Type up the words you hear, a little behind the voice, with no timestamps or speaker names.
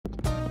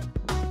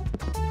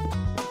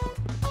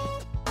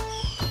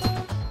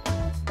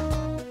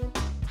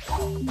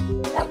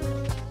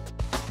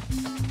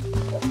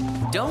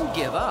Don't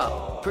give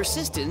up.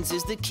 Persistence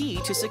is the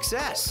key to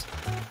success.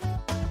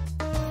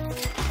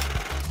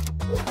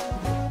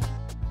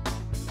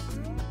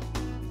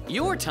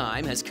 Your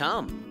time has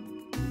come.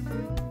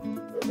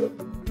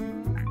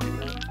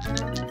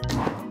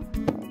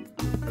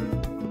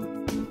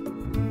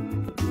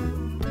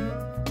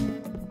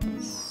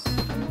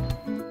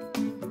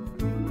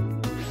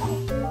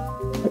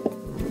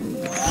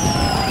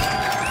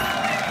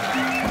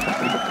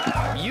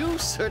 You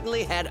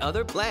certainly had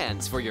other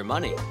plans for your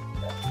money.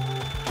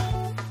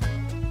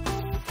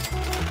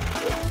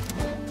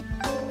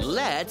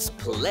 Let's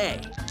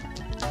play.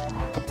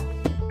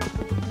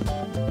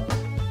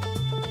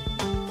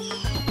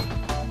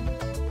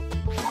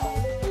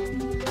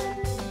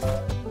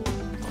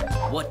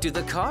 What do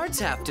the cards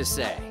have to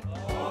say?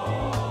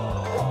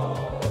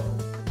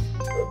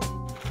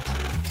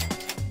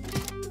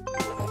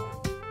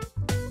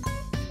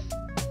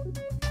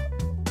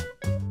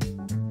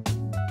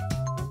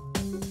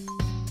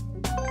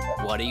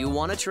 What do you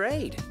want to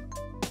trade?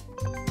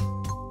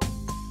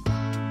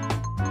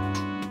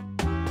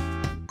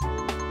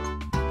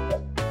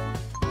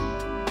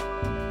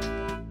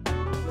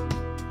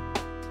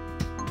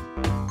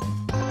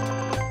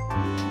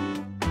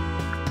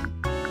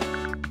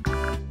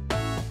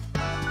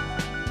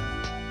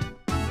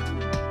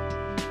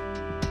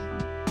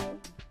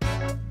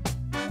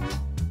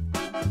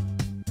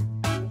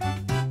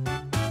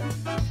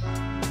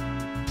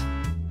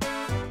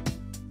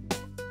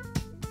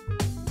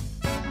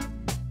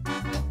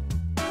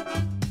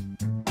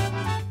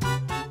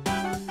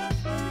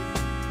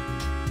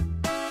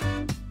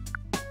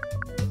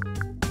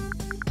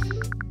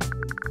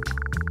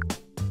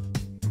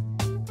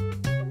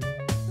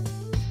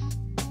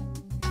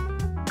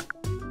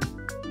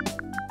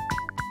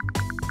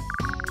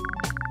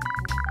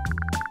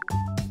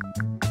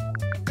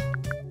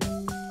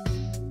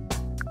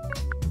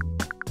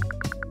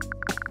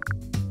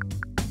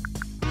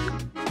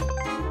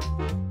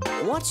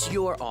 What's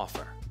your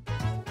offer?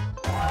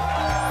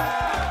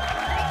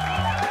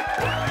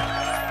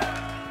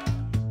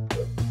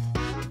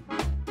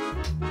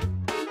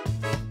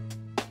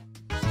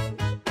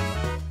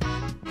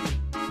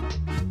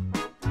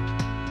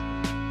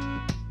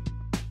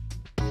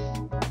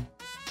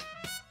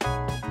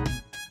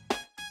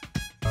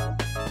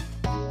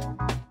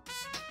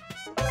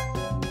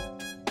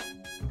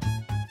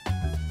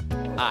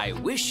 I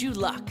wish you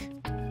luck.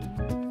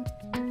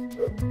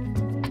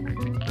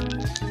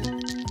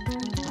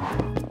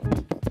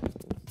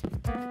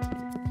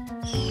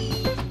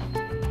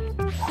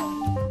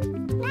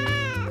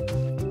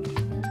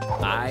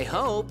 I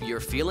hope you're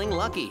feeling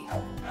lucky.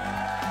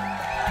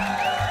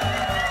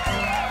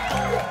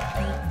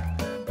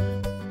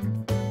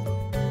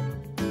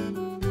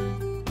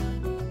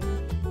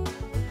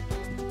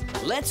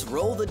 Let's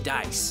roll the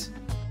dice.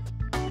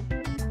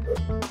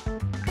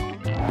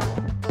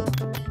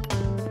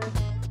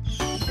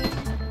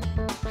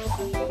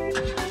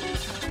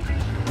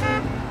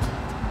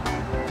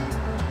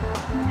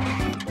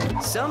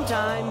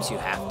 Sometimes you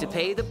have to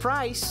pay the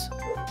price.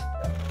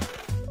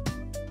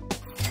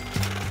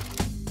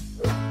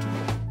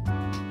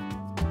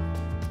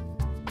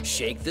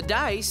 Shake the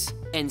dice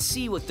and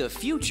see what the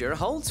future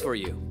holds for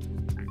you.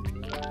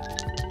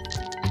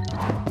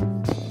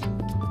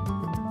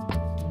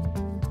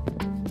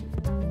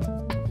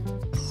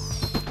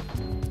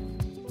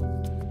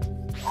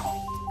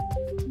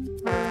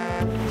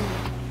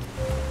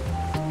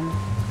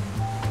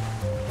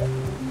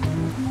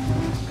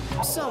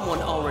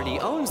 Someone already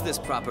owns this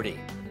property.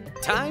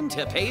 Time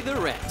to pay the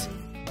rent.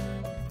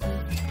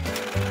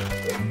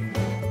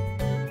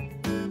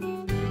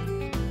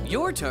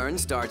 Your turn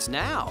starts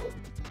now.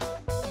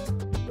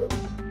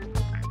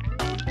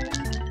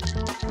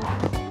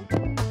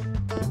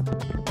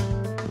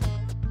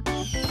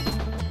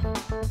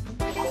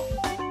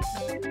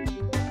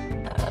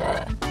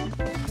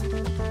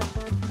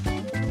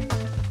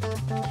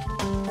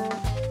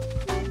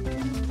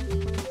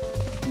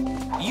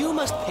 You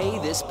must pay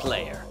this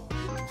player.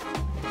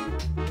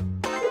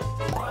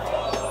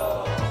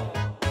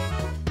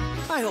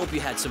 I hope you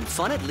had some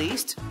fun at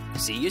least.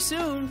 See you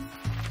soon.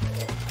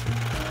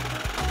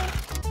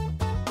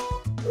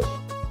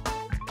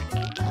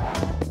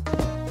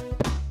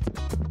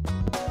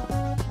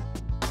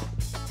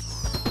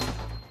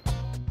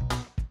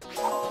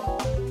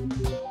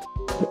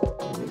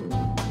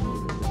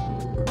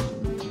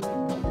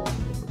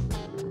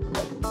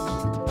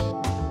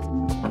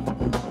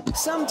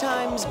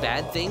 Sometimes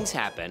bad things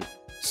happen.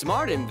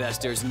 Smart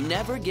investors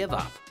never give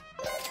up.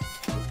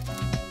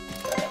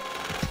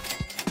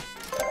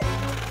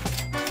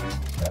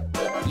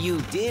 You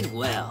did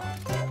well.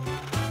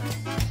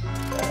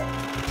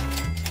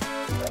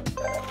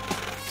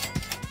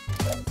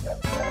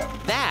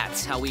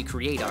 That's how we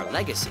create our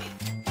legacy.